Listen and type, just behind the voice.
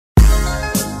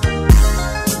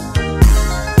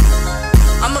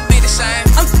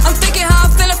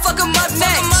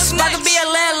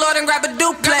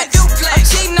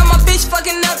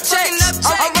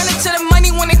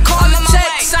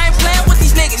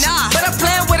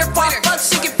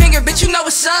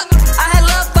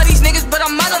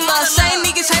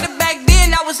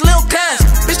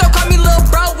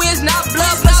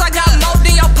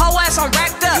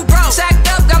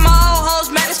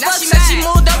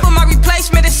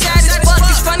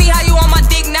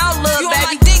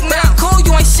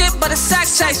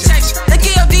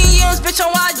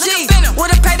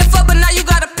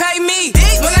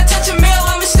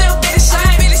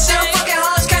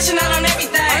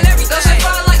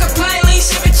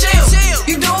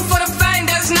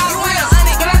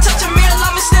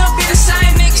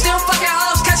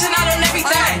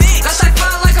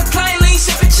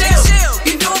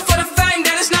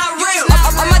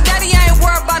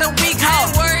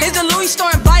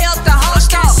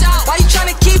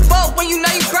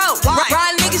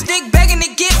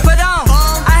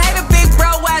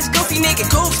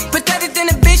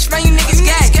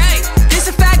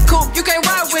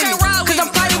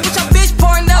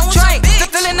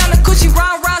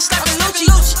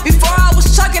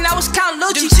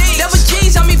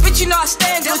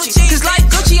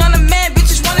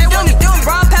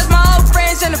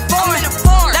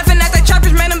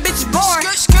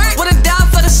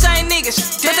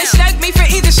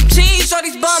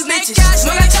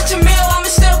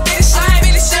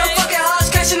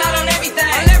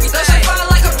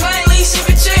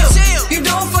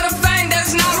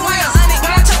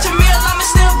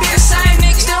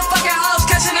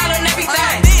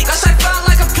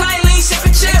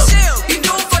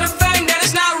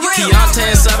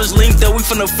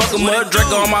finna fuck him up.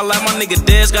 Draco on my lap, my nigga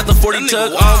Dez got the 40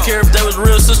 tuck. I don't care if they was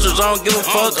real sisters, I don't give a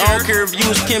fuck. I don't care if you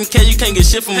was Kim K, you can't get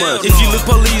shit from us. If you look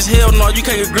police, hell no, you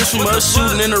can't get grits from us.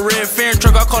 Shooting in a red Farron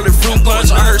truck, I call it fruit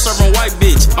punch. I heard serving white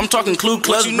bitch, I'm talking Clue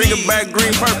Clutch, bring it back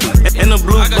green purple. And the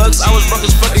blue bucks, I was broke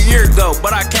as fuck a year ago,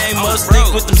 but I came up stick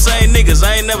with them same niggas,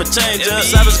 I ain't never changed up.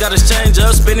 Savage got us change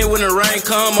up, spin it when the rain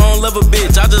come. I don't love a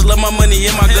bitch, I just love my money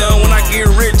in my gun. When I get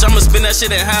rich, I'ma spend that shit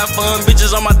and have fun.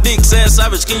 Bitches on my dick saying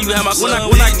Savage, can you have my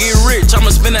son? When I get rich, I'ma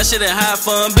spend that shit and have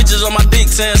fun. Bitches on my dick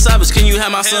saying Savage, can you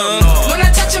have my son? When I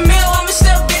touch a meal, I'ma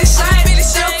still be the same.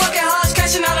 Still fucking hard,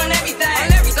 cashing out on that.